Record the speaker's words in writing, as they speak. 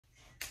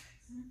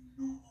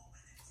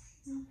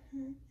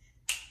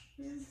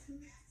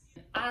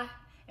I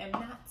am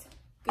not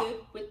good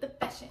with the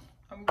fashion.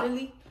 I'm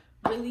really,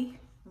 really,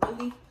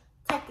 really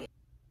tacky.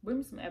 Bring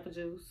me some apple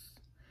juice.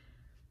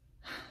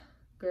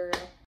 Girl.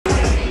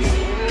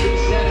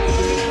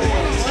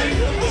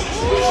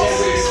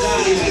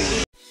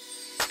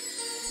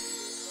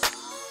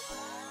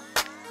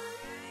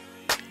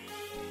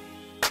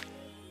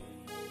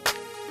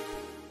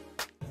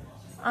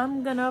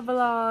 I'm gonna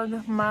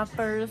vlog my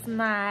first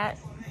night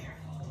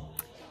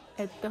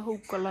at the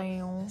hookah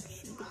lounge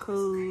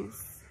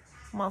because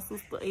my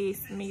sister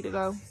asked me to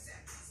go.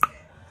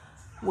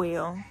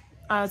 Well,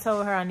 I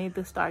told her I need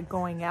to start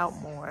going out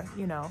more,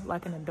 you know,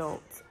 like an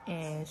adult.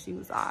 And she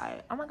was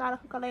like, oh my God, a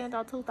hookah lounge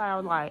on Tuesday. I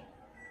was like,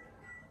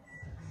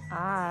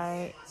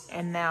 alright.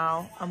 And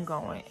now I'm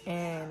going.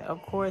 And of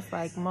course,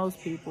 like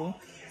most people,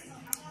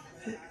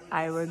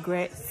 I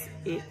regret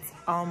it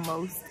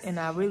almost. And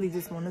I really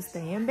just want to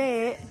stay in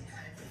bed.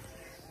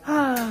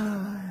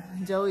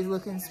 Joey's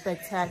looking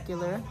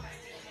spectacular.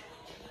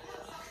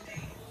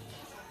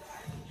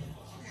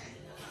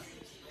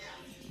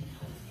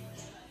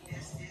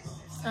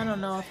 I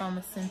don't know if I'm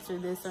gonna censor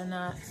this or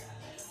not.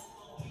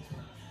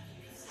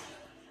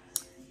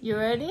 You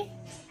ready?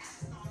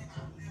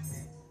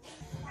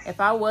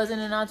 If I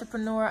wasn't an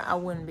entrepreneur, I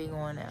wouldn't be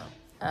going out.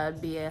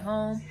 I'd be at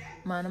home,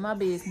 minding my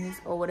business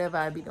or whatever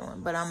I'd be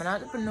doing. But I'm an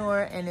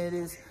entrepreneur and it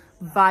is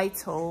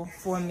vital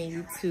for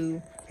me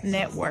to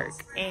network.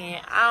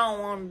 And I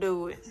don't want to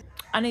do it.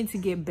 I need to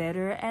get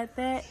better at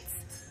that.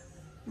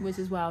 Which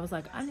is why I was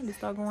like, I need to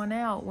start going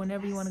out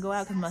whenever you want to go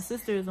out. Because my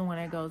sister is the one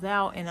that goes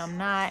out and I'm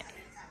not.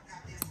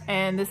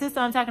 And the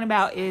sister I'm talking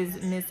about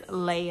is Miss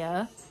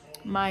Leia,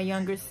 my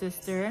younger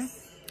sister,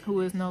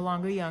 who is no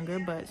longer younger,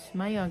 but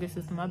my younger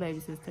sister, my baby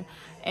sister.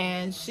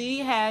 And she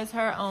has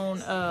her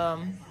own,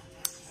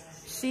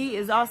 she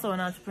is also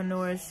an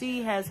entrepreneur.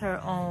 She has her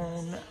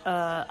own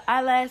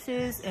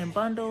eyelashes and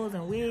bundles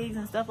and wigs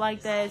and stuff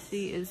like that.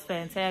 She is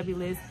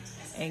fantabulous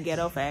and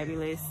ghetto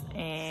fabulous.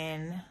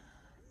 And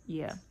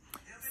yeah,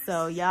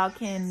 so y'all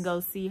can go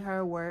see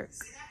her work,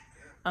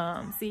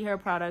 see her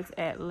products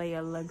at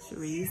Leia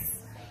Luxuries.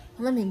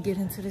 Let me get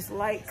into this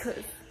light,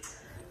 cause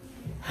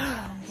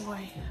oh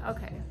boy.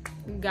 Okay,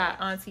 we got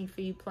Auntie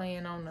Fee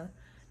playing on the,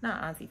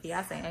 not Auntie Fee,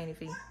 I say Auntie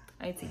Fee,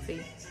 Auntie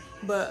Fee,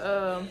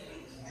 but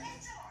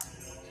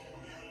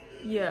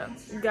yeah,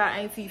 we got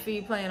Auntie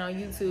Fee playing on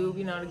YouTube,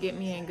 you know, to get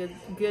me in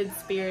good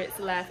spirits,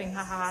 laughing,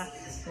 haha,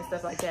 and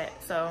stuff like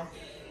that. So,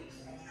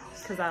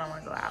 cause I don't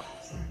want to go out.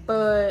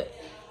 But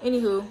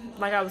anywho,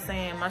 like I was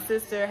saying, my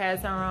sister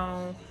has her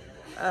own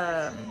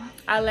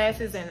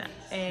eyelashes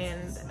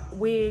and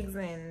wigs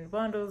and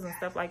bundles and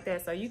stuff like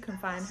that, so you can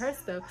find her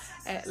stuff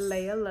at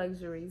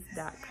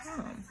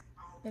leialuxuries.com.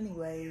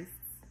 Anyways,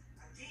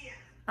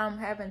 I'm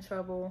having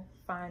trouble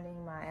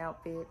finding my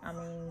outfit. I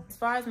mean, as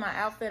far as my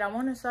outfit, I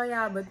want to show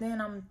y'all, but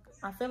then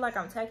I feel like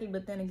I'm tacky,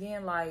 but then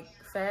again, like,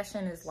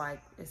 fashion is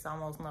like, it's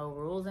almost no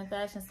rules in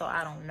fashion, so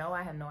I don't know.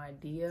 I have no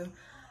idea.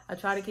 I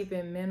try to keep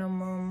it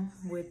minimal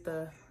with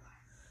the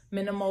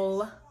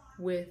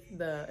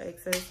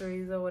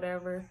accessories or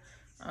whatever.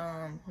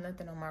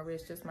 Nothing on my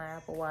wrist, just my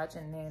Apple Watch,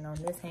 and then on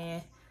this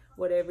hand,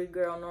 what every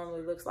girl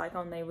normally looks like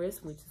on their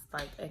wrist, which is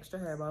like extra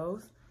hair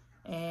bows.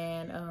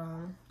 And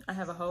I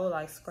have a whole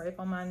like scrape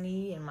on my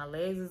knee, and my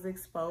legs is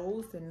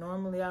exposed, and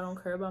normally I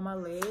don't care about my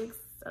legs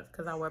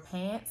because I wear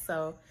pants,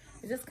 so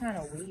it's just kind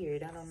of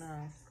weird. I don't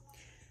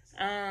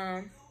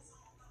know.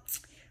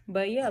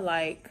 But yeah,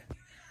 like,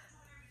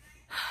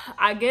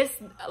 I guess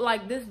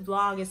like this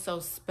vlog is so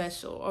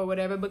special or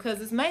whatever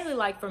because it's mainly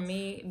like, for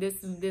me, this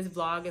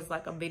vlog is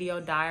like a video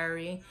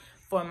diary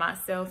for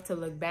myself to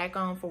look back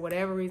on. For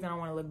whatever reason, I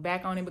want to look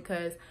back on it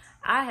because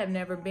I have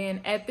never been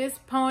at this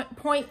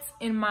point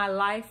in my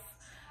life.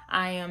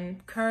 I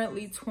am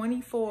currently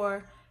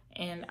 24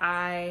 and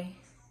I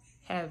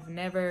have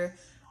never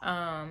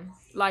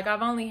like,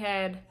 I've only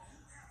had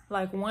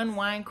like one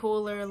wine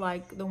cooler,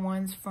 like the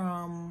ones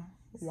from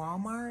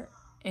Walmart,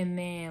 and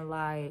then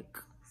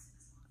like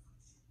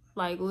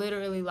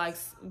literally, like,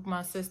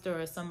 my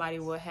sister or somebody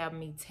would have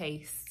me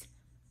taste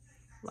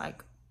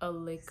like a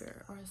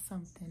liquor or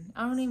something.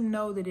 I don't even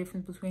know the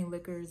difference between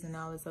liquors and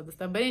all this other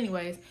stuff. But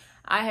anyways,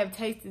 I have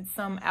tasted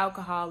some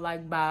alcohol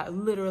like by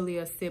literally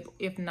a sip,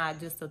 if not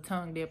just a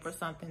tongue dip or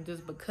something,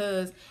 just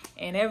because.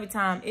 And every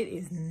time it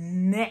is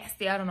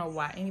nasty. I don't know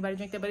why anybody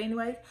drink that. But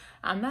anyways,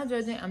 I'm not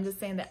judging. I'm just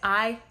saying that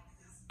I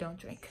don't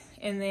drink.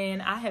 And then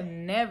I have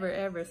never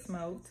ever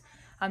smoked.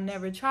 I've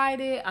never tried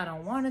it. I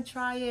don't want to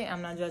try it.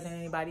 I'm not judging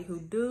anybody who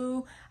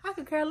do. I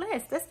could care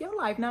less. That's your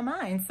life, not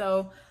mine.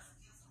 So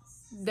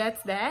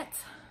that's that.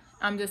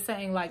 I'm just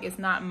saying, like, it's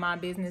not my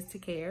business to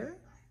care.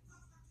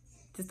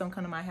 Just don't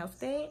come to my house with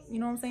that. You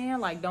know what I'm saying?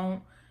 Like,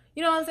 don't,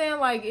 you know what I'm saying?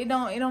 Like, it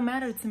don't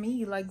matter to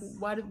me. Like,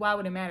 why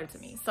would it matter to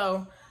me?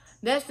 So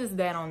that's just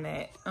that on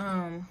that.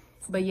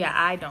 But yeah,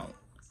 I don't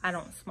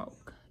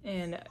smoke.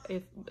 And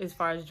as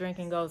far as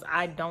drinking goes,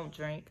 I don't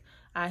drink.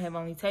 I have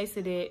only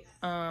tasted it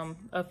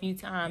a few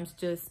times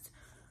just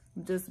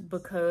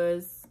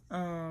because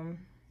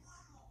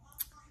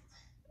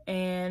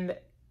and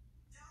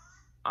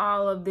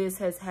all of this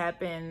has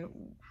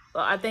happened.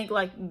 I think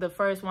like the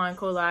first wine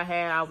cooler I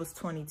had, I was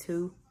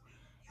 22.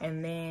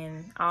 And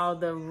then all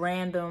the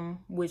random,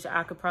 which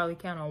I could probably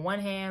count on one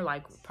hand,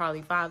 like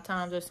probably 5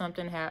 times or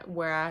something,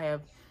 where I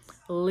have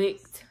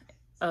licked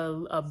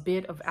a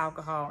bit of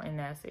alcohol, and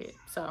that's it.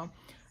 So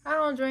I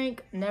don't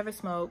drink, never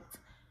smoked,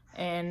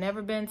 and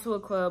never been to a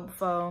club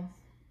before.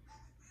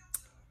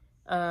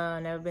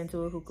 Never been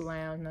to a hookah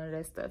lounge, none of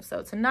that stuff.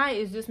 So tonight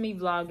is just me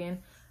vlogging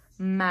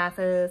my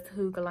first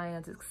hookah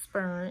lounge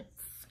experience.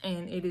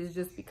 And it is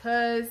just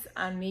because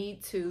I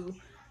need to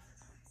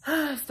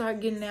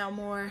start getting out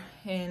more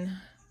and,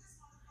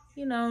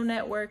 you know,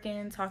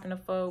 networking, talking to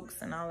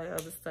folks and all that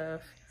other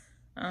stuff.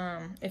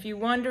 If you're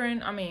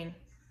wondering, I mean,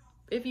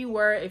 if you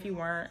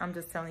weren't, I'm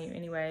just telling you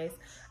anyways.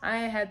 I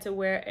had to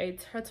wear a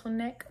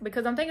turtleneck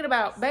because I'm thinking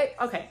about,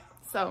 okay,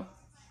 so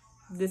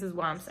this is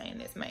why I'm saying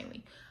this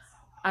mainly.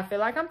 I feel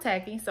like I'm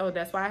tacky, so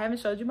that's why I haven't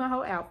showed you my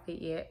whole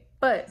outfit yet.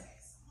 But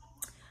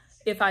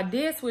if I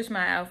did switch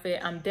my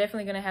outfit, I'm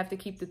definitely gonna have to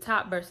keep the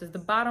top versus the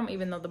bottom,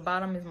 even though the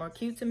bottom is more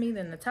cute to me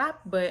than the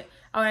top. But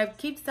I have to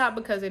keep the top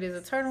because it is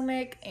a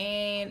turtleneck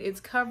and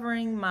it's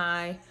covering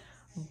my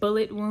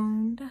bullet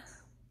wound.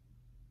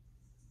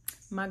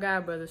 My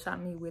god brother shot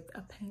me with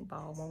a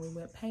paintball when we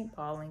went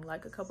paintballing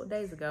like a couple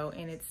days ago,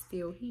 and it's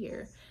still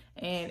here.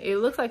 And it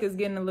looks like it's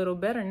getting a little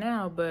better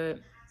now, but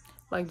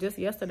like just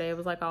yesterday, it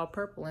was like all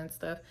purple and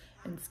stuff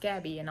and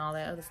scabby and all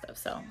that other stuff.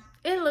 So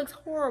it looks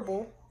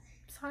horrible.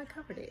 So I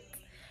covered it.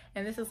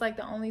 And this is like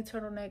the only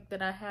turtleneck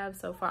that I have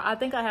so far. I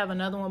think I have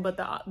another one, but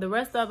the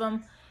rest of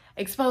them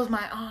expose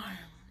my arms.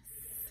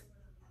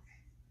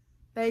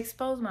 They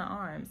expose my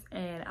arms,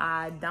 and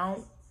I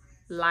don't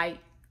like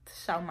to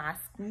show my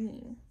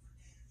skin.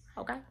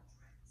 Okay?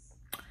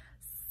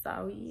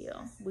 So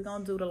yeah, we're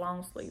gonna do the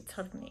long sleeve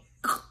turtleneck.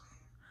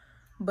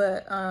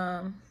 But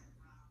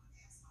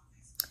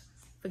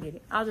forget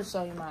it. I'll just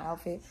show you my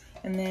outfit.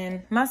 And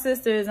then my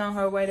sister is on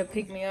her way to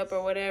pick me up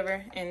or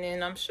whatever. And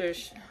then I'm sure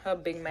her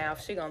big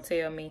mouth, she gonna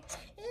tell me,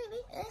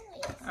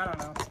 I don't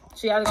know.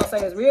 She either gonna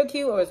say it's real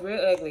cute or it's real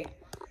ugly.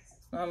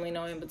 Normally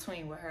no in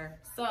between with her.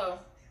 So,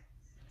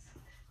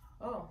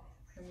 oh,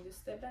 let me just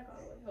step back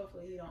all the way.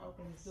 Hopefully he don't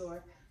open his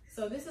door.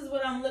 So this is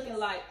what I'm looking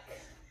like.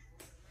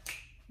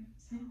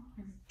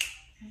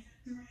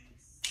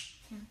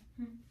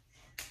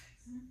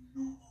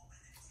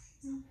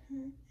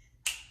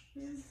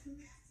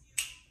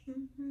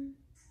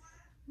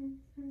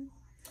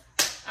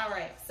 All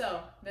right,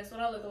 so that's what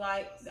I look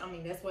like. I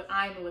mean, that's what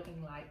I'm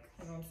looking like.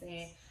 You know what I'm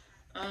saying?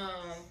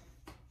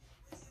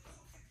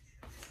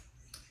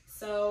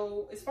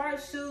 So as far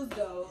as shoes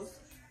goes,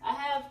 I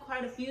have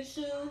quite a few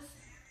shoes.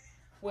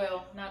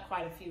 Well, not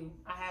quite a few.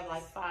 I have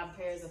like 5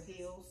 pairs of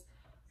heels,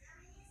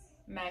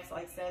 max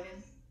like 7,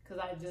 because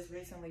I just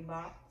recently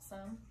bought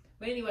some.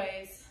 But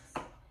anyways,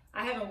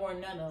 I haven't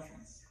worn none of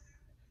them.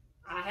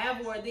 I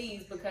have wore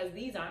these because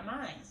these aren't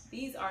mine.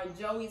 These are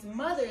Joey's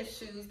mother's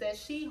shoes that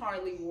she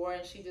hardly wore,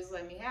 and she just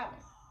let me have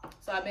them.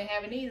 So I've been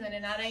having these, and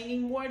then I ain't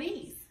even wore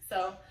these.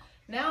 So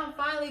now I'm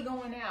finally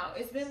going out.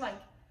 It's been like,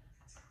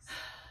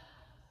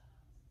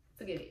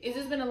 forget it. It's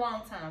just been a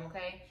long time,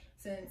 okay,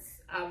 since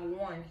I've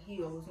worn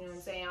heels. You know what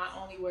I'm saying?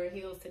 I only wear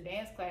heels to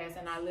dance class,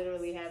 and I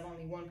literally have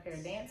only 1 pair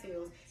of dance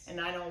heels, and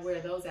I don't wear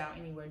those out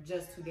anywhere,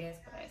 just to dance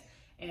class.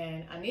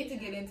 And I need to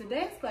get into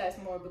dance class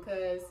more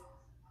because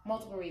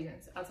multiple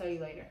reasons. I'll tell you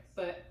later.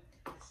 But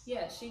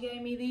yeah, she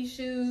gave me these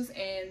shoes,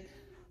 and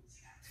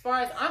as far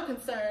as I'm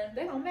concerned,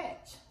 they don't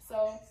match.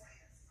 So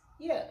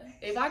yeah,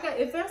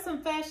 if there's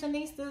some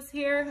fashionistas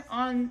here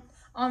on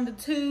the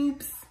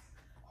tubes,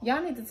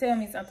 y'all need to tell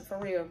me something for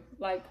real.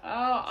 Like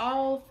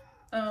all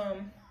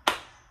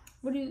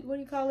what do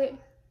you call it?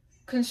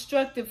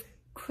 Constructive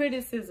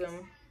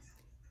criticism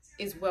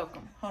is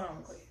welcome. Hold on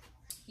real quick.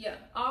 Yeah,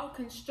 all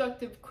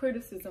constructive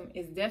criticism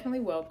is definitely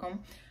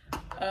welcome.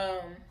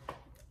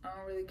 I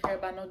don't really care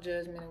about no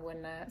judgment and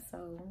whatnot, so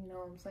you know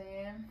what I'm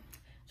saying?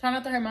 Try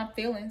not to hurt my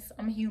feelings.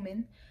 I'm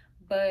human.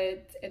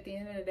 But at the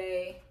end of the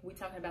day, we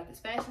talking about this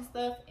fashion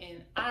stuff,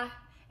 and I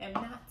am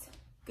not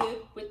good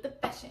with the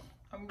fashion.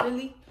 I'm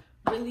really,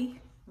 really,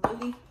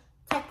 really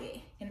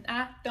tacky, and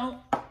I don't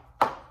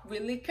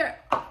really care.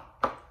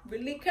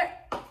 Really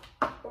care.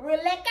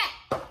 Really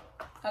care.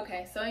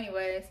 Okay, so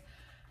anyways,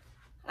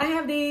 I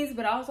have these,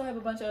 but I also have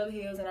a bunch of other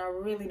heels, and I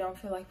really don't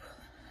feel like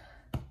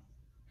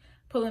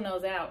pulling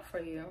those out for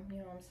you. You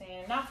know what I'm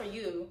saying? Not for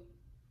you.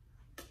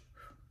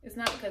 It's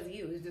not because of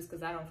you. It's just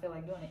because I don't feel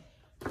like doing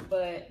it.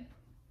 But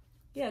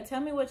yeah,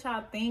 tell me what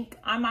y'all think.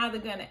 I'm either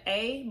gonna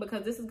A,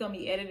 because this is gonna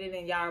be edited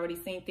and y'all already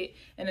seen it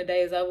and the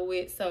day is over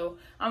with. So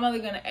I'm either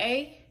gonna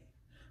A,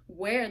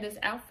 wear this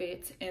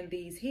outfit and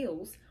these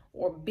heels,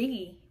 or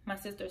B, my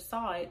sister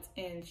saw it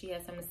and she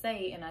had something to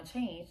say and I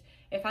changed.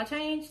 If I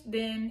change,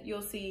 then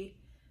you'll see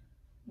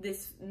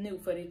this new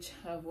footage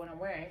of what I'm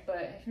wearing.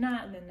 But if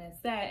not, then that's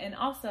that. And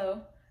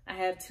also, I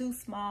have 2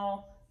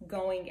 small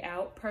going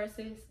out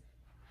purses.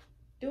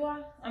 Do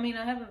I? I mean,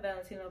 I have a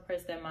Valentino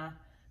purse that my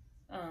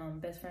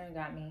best friend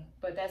got me,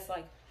 but that's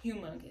like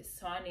humongous.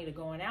 So I need a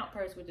going out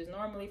purse, which is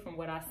normally, from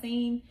what I've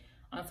seen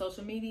on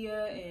social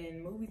media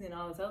and movies and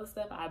all this other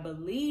stuff, I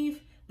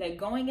believe that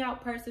going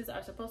out purses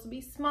are supposed to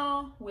be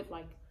small with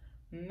like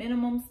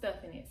minimum stuff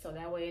in it. So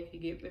that way if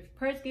your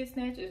purse gets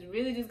snatched, it's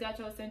really just got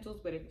your essentials,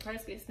 but if your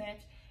purse gets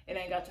snatched, it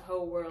ain't got your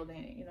whole world in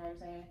it, you know what I'm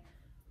saying?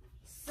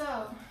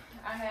 So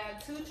I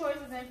have two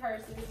choices in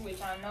purses,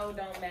 which I know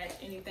don't match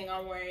anything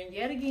I'm wearing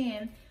yet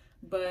again,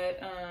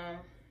 but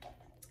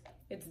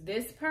it's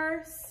this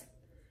purse.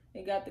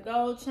 It got the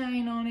gold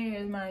chain on it.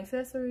 Here's my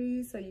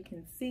accessories so you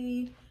can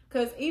see.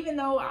 Cause even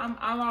though I've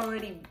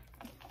already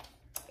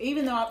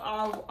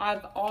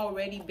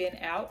been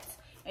out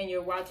and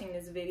you're watching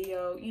this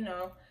video, you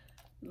know,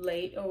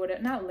 late or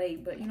whatever, not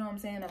late, but you know what I'm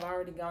saying, I've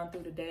already gone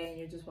through the day and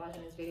you're just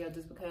watching this video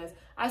just because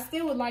I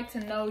still would like to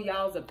know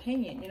y'all's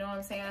opinion, you know what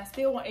I'm saying? I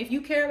still want, if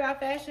you care about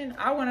fashion,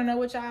 I want to know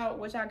what y'all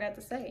got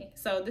to say.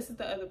 So this is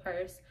the other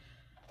purse.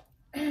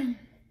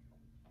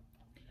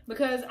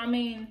 Because I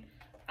mean,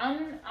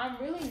 I'm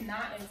really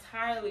not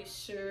entirely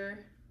sure,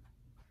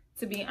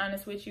 to be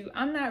honest with you.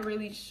 I'm not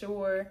really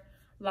sure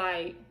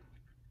like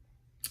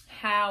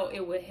how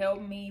it would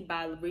help me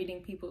by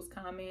reading people's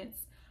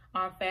comments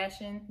on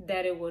fashion,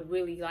 that it would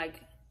really like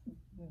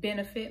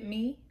benefit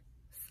me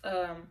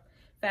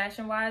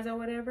fashion wise or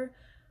whatever,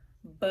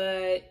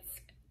 but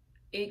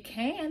it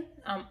can.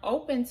 I'm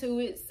open to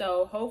it,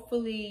 so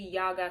hopefully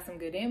y'all got some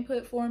good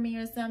input for me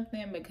or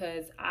something,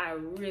 because I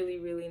really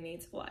need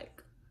to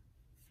like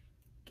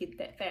get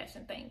that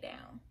fashion thing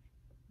down.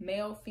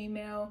 Male,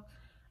 female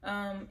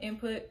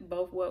input,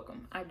 both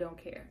welcome. I don't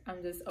care.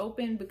 I'm just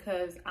open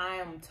because I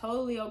am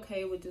totally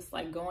okay with just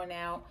like going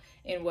out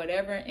and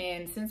whatever.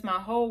 And since my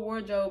whole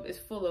wardrobe is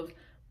full of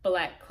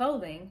black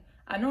clothing,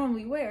 I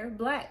normally wear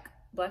black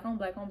on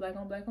black on black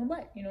on black on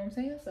black, you know what I'm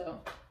saying?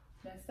 So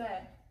that's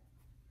that.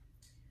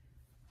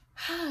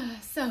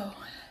 So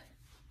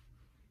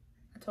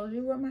I told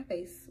you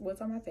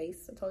what's on my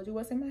face. I told you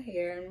what's in my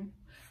hair. And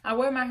I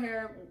wear my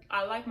hair,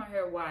 I like my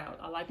hair wild.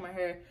 I like my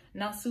hair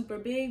not super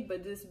big,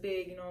 but this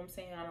big, you know what I'm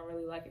saying? I don't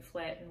really like it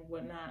flat and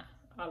whatnot.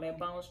 All that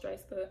bone straight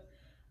stuff,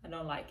 I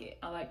don't like it.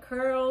 I like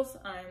curls.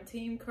 I am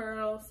team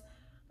curls.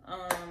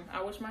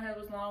 I wish my hair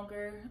was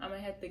longer. I'm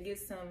gonna have to get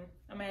some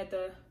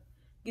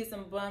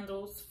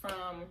bundles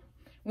from,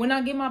 when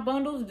I get my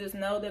bundles, just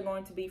know they're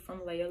going to be from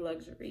Leia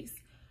Luxuries,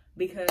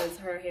 because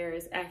her hair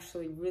is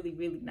actually really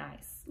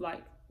nice.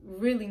 Like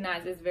really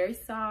nice. It's very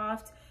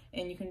soft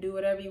and you can do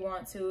whatever you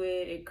want to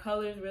it. It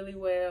colors really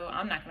well.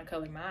 I'm not gonna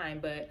color mine,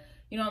 but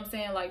you know what I'm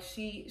saying? Like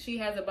she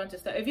has a bunch of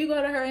stuff. If you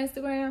go to her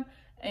Instagram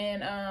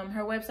and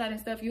her website and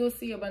stuff, you'll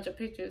see a bunch of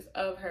pictures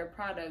of her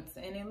products,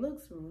 and it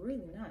looks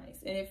really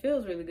nice and it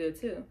feels really good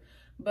too.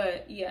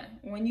 But yeah,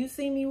 when you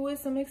see me with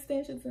some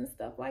extensions and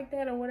stuff like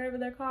that, or whatever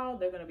they're called,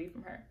 they're gonna be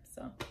from her.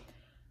 So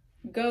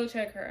go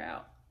check her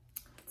out.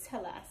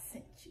 Tell her I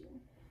sent you.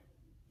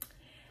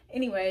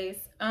 Anyways,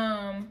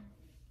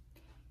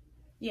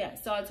 yeah,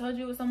 so I told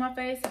you what's on my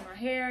face and my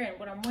hair and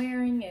what I'm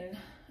wearing. And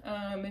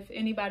if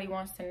anybody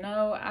wants to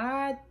know,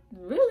 I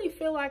really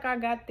feel like I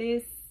got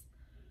this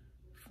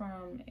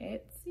from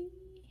Etsy.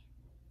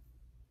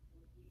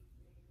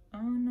 I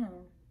don't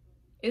know.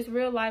 It's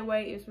real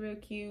lightweight, it's real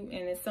cute,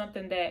 and it's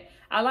something that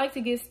I like to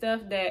get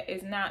stuff that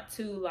is not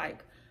too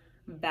like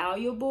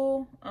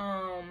valuable,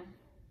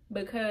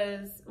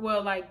 because,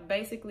 well, like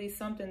basically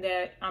something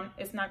that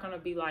it's not gonna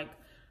be like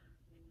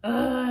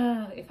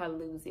if I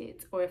lose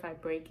it or if I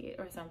break it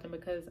or something,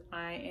 because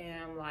I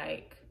am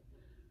like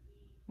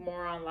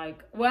more on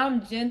like, well,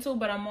 I'm gentle,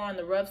 but I'm more on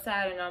the rough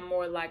side, and I'm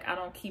more like, I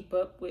don't keep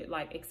up with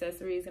like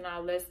accessories and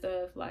all that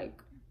stuff. Like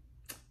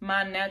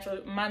my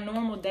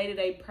normal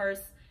day-to-day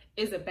purse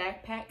is a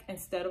backpack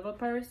instead of a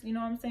purse, you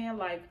know what I'm saying?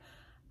 Like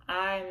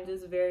I'm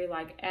just very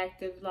like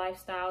active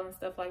lifestyle and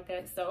stuff like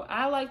that. So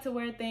I like to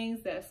wear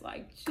things that's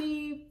like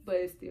cheap, but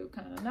it's still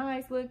kind of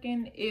nice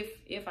looking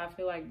if I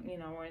feel like, you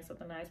know, wearing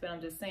something nice. But I'm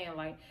just saying,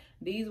 like,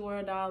 these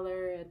were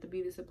 $1 at the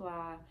beauty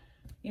supply.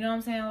 You know what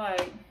I'm saying?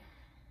 Like,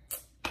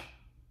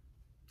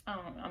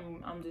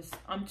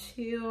 I'm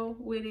chill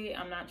with it.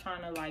 I'm not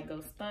trying to like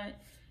go stunt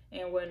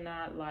and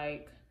whatnot.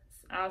 Like,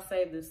 I'll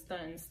save the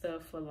stunt and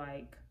stuff for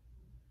like,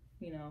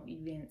 you know,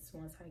 events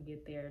once I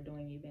get there,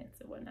 doing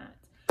events and whatnot.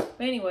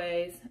 But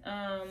anyways,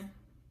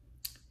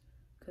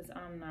 because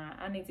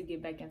I need to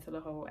get back into the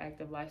whole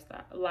active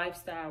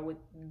lifestyle with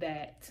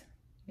that,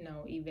 you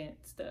know, event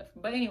stuff.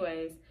 But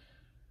anyways,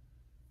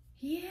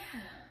 yeah,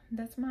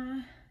 that's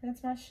my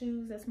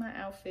shoes, that's my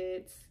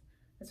outfits,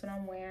 that's what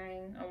I'm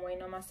wearing. I'm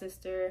waiting on my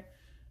sister,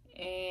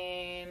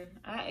 and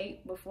I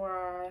ate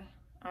before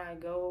I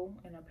go,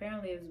 and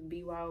apparently it's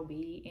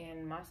BYOB,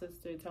 and my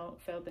sister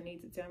felt the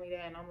need to tell me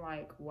that, and I'm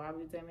like, why would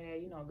you tell me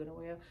that? You know good and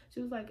well. She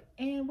was like,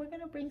 and we're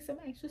gonna bring some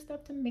extra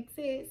stuff to mix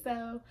it,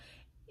 so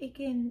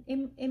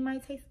it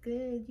might taste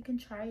good, you can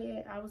try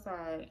it. I was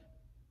like,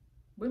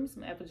 bring me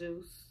some apple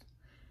juice,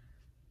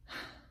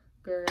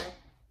 girl.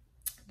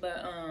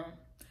 But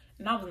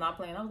and I was not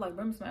playing. I was like,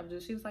 bring me some apple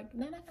juice. She was like,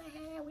 no,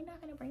 we're not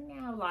gonna bring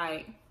that. I was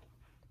like,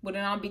 well,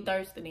 then I'll be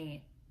thirsty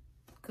then,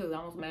 cause I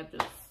want some apple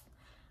juice.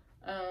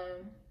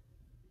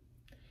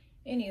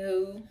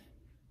 Anywho,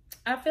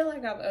 I feel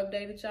like I've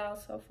updated y'all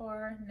so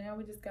far. Now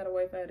we just gotta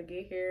wait for her to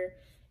get here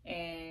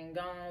and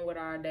go on with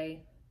our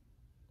day.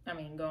 I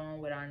mean, go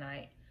on with our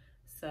night.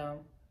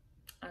 So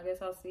I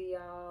guess I'll see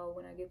y'all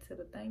when I get to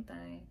the thing.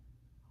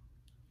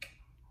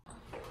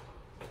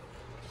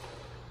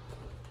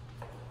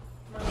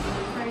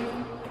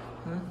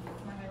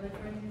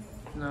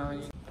 No.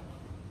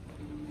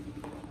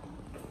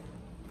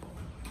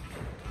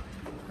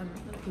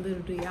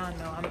 Little do y'all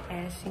know I'm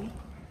ashy.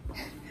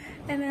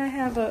 And I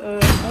have a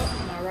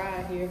my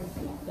ride here.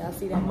 Y'all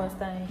see that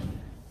Mustang?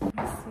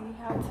 Let's see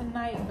how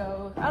tonight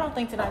goes. I don't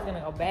think tonight's gonna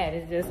go bad.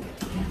 It's just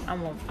I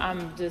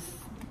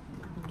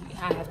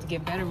have to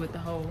get better with the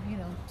whole, you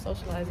know,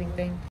 socializing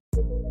thing.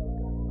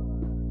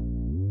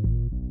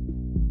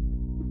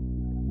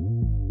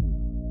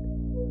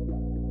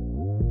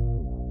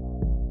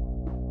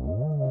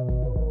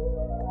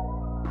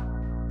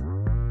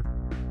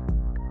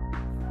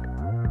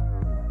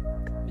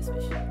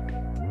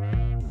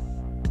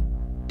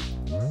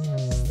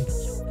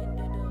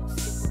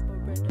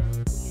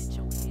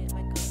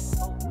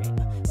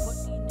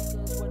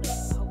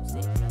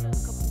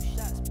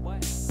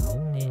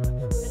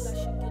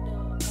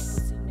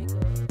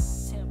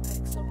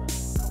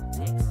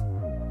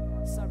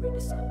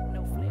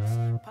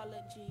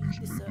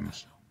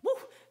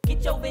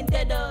 Get your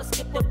vendetta,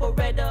 skip the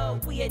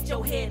Beretta. We at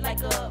your head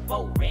like a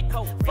boat wreck.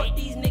 Fuck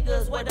these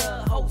niggas, where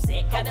the hoes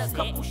at? Got a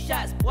couple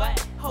shots, boy.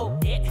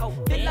 Hold that.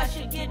 Feel I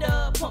should get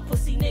a pump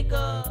pussy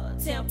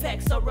nigga. 10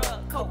 packs or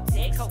a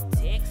Cotex.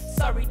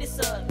 Sorry, this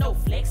no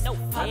flex. No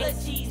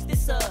apologies,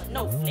 this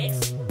no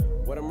flex.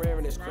 What I'm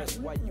wearing is crest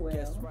white, you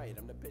guessed right.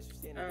 I'm the bitch who's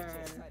standing the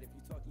test tight. If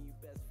you talking, you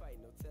best fight.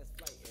 No test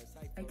flight.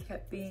 I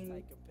kept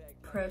being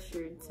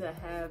pressured to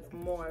have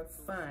more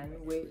fun,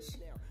 which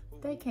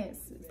they can't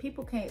see.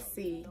 People can't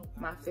see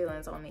my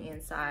feelings on the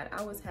inside.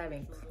 I was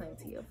having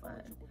plenty of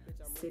fun,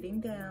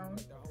 sitting down,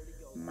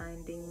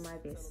 minding my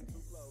business.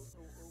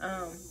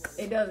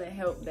 It doesn't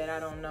help that I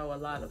don't know a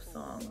lot of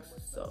songs,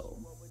 so,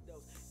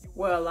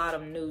 well, a lot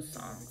of new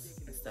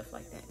songs and stuff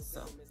like that,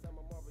 so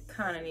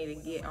kind of need to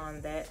get on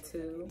that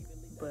too,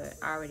 but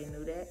I already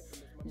knew that.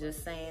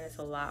 Just saying, it's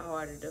a lot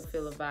harder to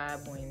feel a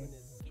vibe when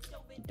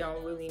you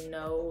don't really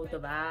know the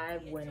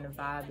vibe. When the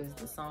vibe is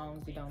the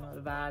songs, you don't know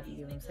the vibe, you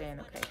get what I'm saying?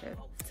 Okay, good.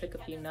 Took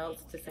a few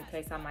notes just in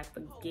case I might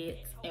forget,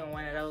 and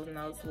one of those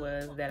notes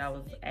was that I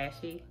was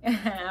ashy.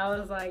 I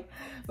was like,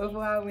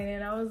 before I went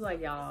in, I was like,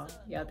 y'all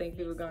think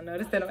people gonna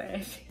notice that I'm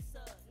ashy?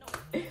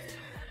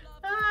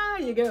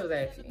 Your girl's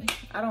ashy.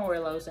 I don't wear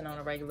lotion on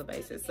a regular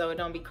basis, so it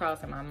don't be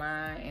crossing my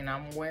mind, and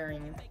I'm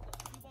wearing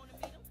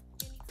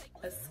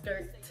a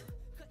skirt.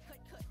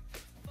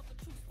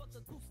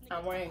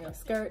 I'm wearing a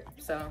skirt,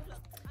 so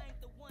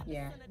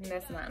yeah,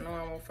 that's not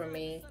normal for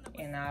me,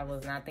 and I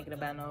was not thinking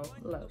about no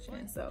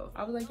lotion. So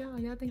I was like,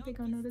 y'all think they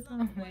gonna notice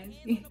I'm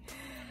ashy?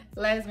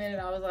 Last minute,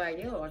 I was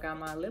like, yo, I got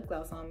my lip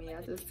gloss on me.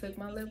 I just took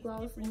my lip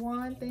gloss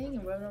one thing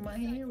and rubbed it on my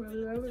hand,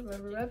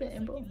 rub it,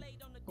 and boom,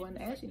 I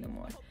wasn't ashy no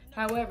more.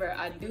 However,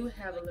 I do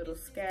have a little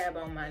scab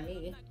on my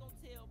knee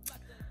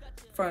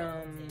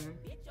from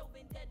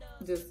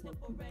just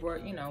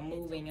work, you know,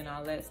 moving and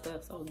all that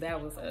stuff. So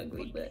that was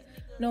ugly, but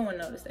no one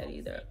noticed that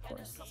either, of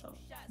course. So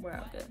we're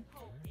all good.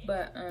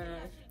 But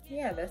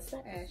yeah, that's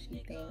the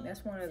ashy thing.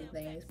 That's one of the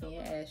things,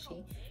 being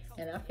ashy.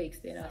 And I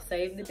fixed it. I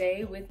saved the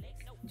day with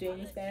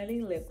Dreamless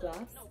Vanity lip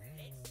gloss.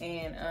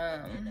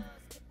 And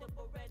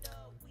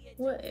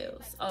what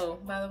else? Oh,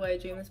 by the way,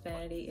 Dreamless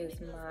Vanity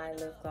is my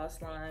lip gloss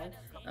line.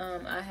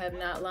 I have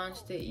not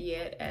launched it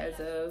yet as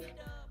of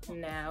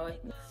now.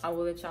 I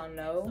will let y'all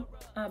know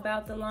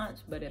about the launch,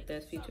 but if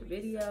there's future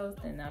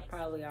videos, then I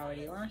probably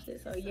already launched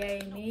it. So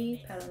yay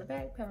me, pat on the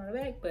back,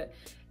 but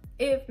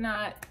if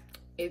not,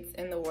 it's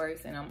in the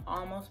works and I'm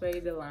almost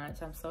ready to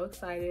launch. I'm so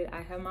excited.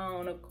 I have my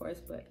own, of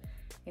course, but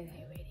it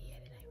ain't ready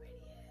yet.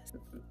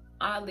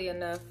 Oddly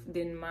enough,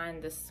 didn't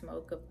mind the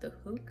smoke of the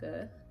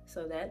hookah,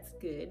 so that's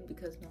good,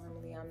 because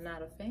normally I'm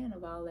not a fan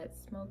of all that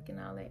smoke and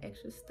all that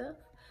extra stuff.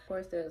 Of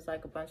course, there's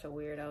like a bunch of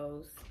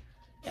weirdos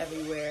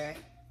everywhere.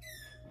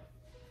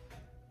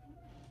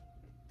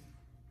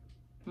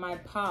 My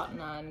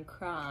partner in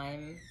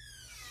crime.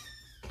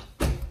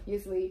 You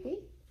sleepy?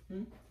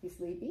 You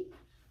sleepy?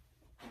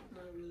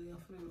 Not really. I'm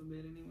feeling a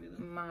bit anyway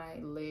though. My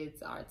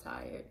lids are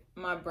tired.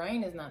 My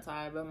brain is not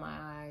tired, but my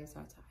eyes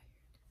are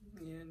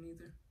tired. Yeah,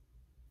 neither.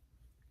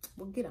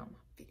 We'll get on my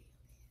video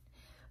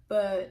then.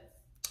 But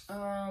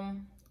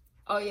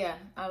oh yeah,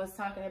 I was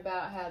talking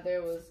about how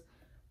there was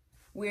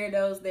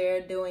weirdos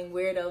there doing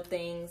weirdo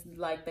things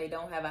like they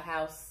don't have a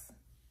house.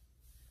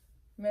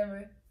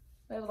 Remember?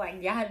 They was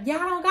like, y'all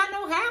don't got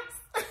no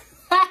house?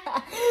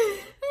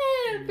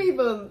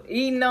 People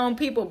eating on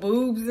people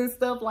boobs and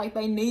stuff like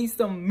they need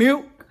some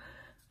milk.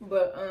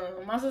 But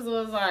my sister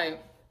was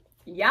like,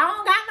 y'all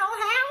don't got no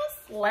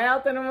house?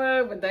 Loud in the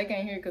mud, but they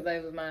can't hear because they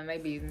was minding their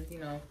business, you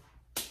know.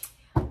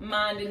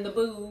 Minding the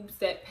boobs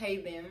that pay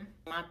them.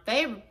 My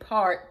favorite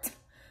part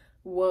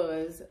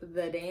was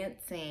the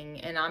dancing.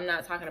 And I'm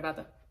not talking about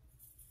the,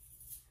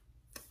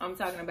 I'm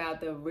talking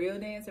about the real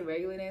dancing,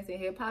 regular dancing,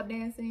 hip-hop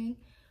dancing.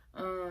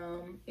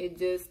 It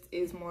just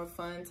is more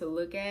fun to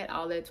look at.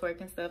 All that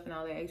twerking stuff and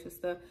all that extra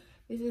stuff,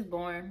 it's just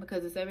boring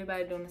because it's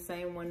everybody doing the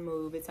same one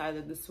move. It's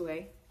either the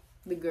sway,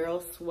 the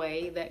girl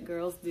sway that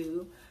girls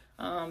do,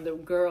 the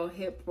girl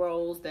hip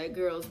rolls that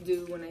girls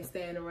do when they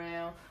stand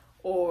around,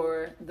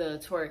 or the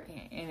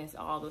twerking, and it's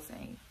all the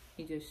same.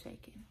 You just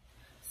shaking.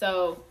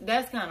 So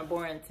that's kind of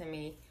boring to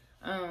me.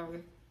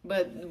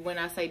 But when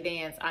I say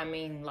dance, I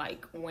mean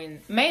like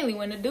mainly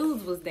when the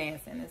dudes was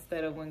dancing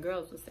instead of when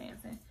girls was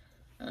dancing.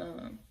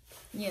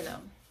 You know.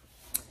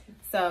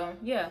 So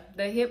yeah,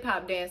 the hip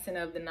hop dancing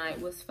of the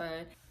night was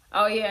fun.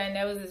 Oh yeah, and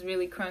there was this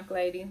really crunk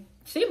lady.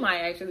 She might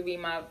actually be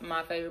my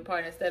favorite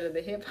part instead of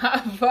the hip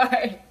hop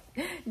part.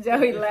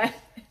 Joey laughed.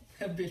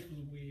 That bitch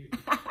was weird.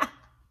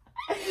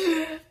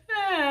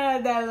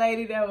 That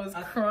lady that was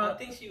crunk. I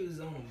think she was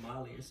on a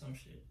Molly or some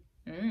shit.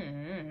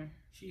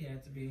 She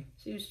had to be.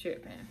 She was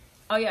tripping.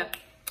 Oh yeah,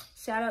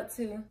 shout out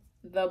to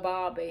the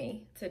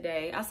Barbie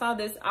today. I saw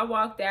this. I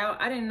walked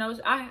out. I didn't know.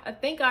 I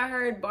think I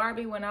heard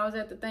Barbie when I was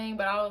at the thing,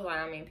 but I was like,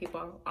 I mean,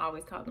 people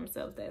always call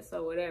themselves that,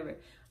 so whatever.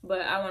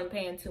 But I wasn't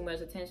paying too much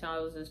attention. I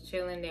was just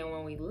chilling. Then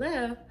when we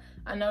left,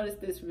 I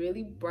noticed this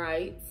really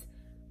bright,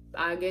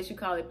 I guess you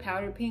call it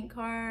powder pink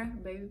car,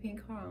 baby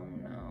pink car, I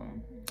don't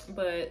know.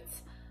 But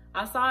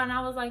I saw it and I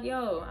was like,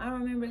 yo, I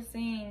remember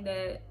seeing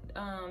that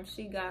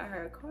she got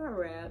her car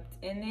wrapped,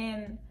 and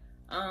then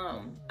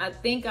I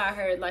think I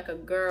heard like a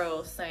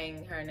girl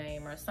saying her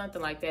name or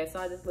something like that. So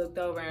I just looked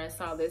over and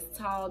saw this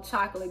tall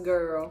chocolate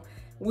girl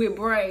with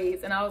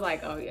braids, and I was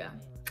like, oh yeah,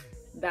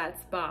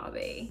 that's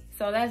Barbie.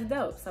 So that's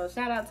dope. So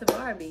shout out to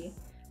Barbie,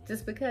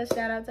 just because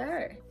shout out to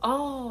her.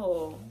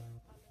 Oh,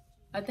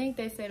 I think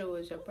they said it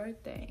was your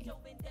birthday.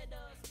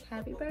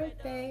 Happy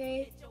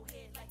birthday.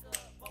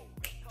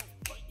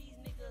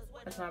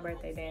 That's my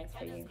birthday dance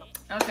for you.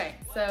 Okay,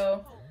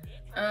 so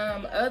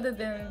other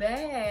than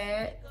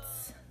that,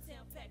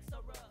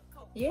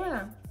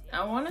 yeah,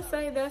 I want to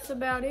say that's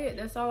about it.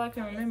 That's all I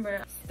can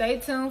remember. Stay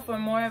tuned for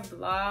more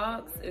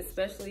vlogs,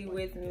 especially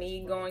with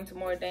me going to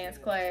more dance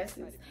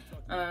classes,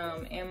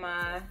 and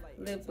my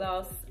lip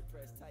gloss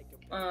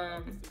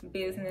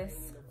business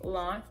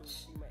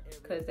launch,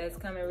 because that's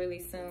coming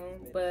really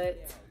soon.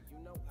 But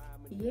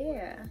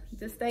yeah,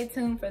 just stay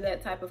tuned for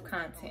that type of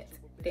content.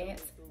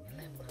 Dance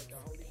and lip gloss.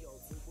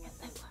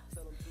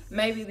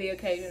 Maybe the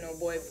occasional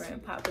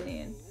boyfriend popping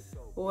in.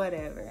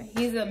 Whatever.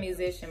 He's a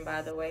musician,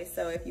 by the way,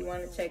 so if you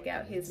want to check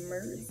out his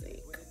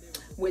music,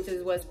 which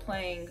is what's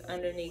playing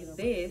underneath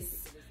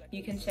this,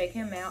 you can check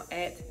him out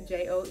at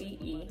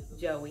Joee,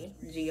 Joey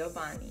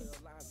Giovanni.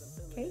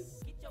 Okay?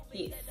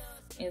 Yes.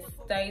 And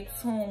stay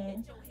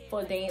tuned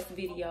for dance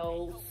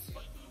videos.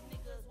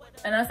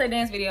 And I say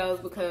dance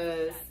videos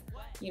because,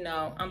 you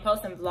know, I'm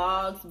posting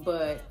vlogs,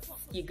 but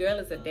your girl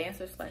is a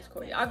dancer /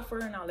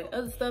 choreographer and all that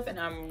other stuff, and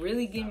I'm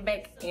really getting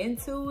back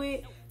into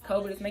it.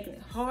 COVID is making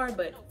it hard,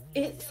 but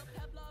it's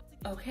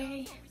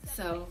okay.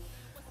 So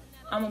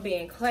I'm gonna be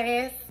in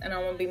class and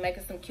I'm gonna be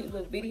making some cute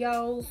little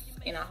videos,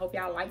 and I hope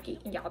y'all like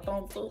it and y'all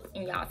thumbs up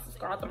and y'all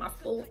subscribe to my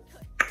school.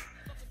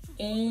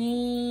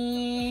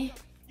 And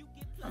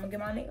I'm gonna get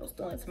my nails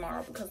done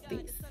tomorrow because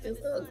this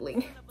is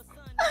ugly.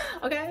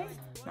 Okay,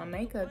 my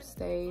makeup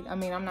stayed. I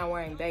mean, I'm not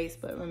wearing base,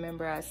 but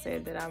remember I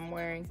said that I'm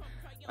wearing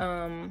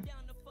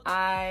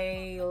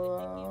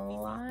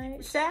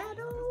eyeliner,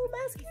 shadow,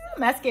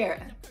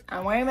 mascara.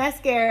 I'm wearing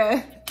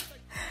mascara.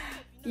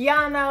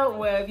 Y'all know,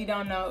 well, if you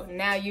don't know,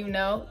 now you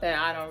know that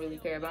I don't really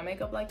care about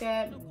makeup like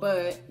that.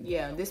 But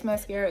yeah, this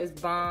mascara is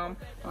bomb.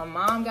 My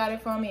mom got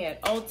it for me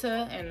at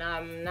Ulta, and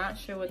I'm not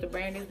sure what the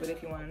brand is, but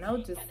if you want to know,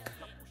 just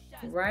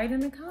write in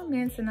the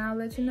comments and I'll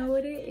let you know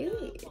what it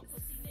is.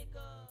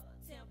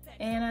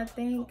 And I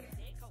think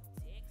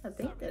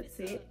that's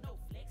it.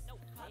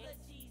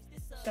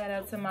 Shout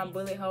out to my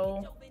bullet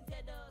hole.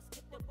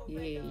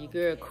 Yeah, your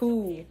girl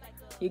cool.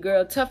 Your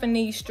girl tough in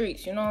these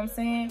streets, you know what I'm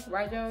saying?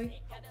 Right,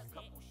 Joey?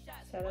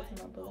 Shout out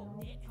to my bullet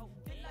hole.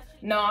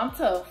 No, I'm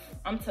tough.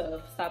 I'm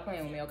tough. Stop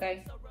playing with me,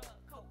 okay?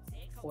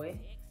 Boy.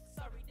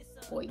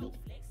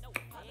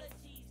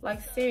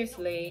 Like,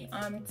 seriously,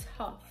 I'm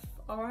tough,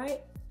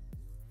 alright?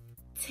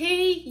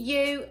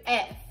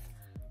 T-U-F.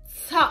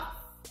 Tough.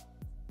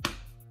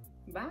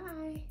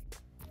 Bye.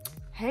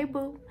 Hey,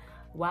 boo.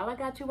 While I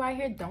got you right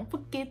here, don't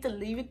forget to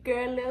leave your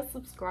girl a little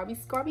subscribe.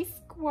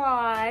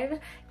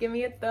 Give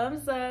me a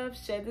thumbs up.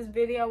 Share this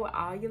video with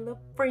all your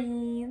little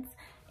friends.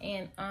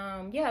 And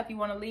yeah, if you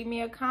want to leave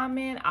me a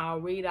comment,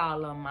 I'll read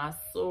all of them. I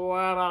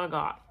swear to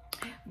God.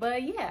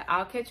 But yeah,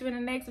 I'll catch you in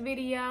the next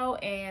video.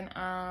 And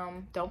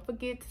don't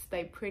forget to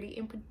stay pretty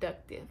and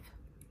productive.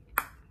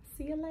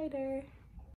 See you later.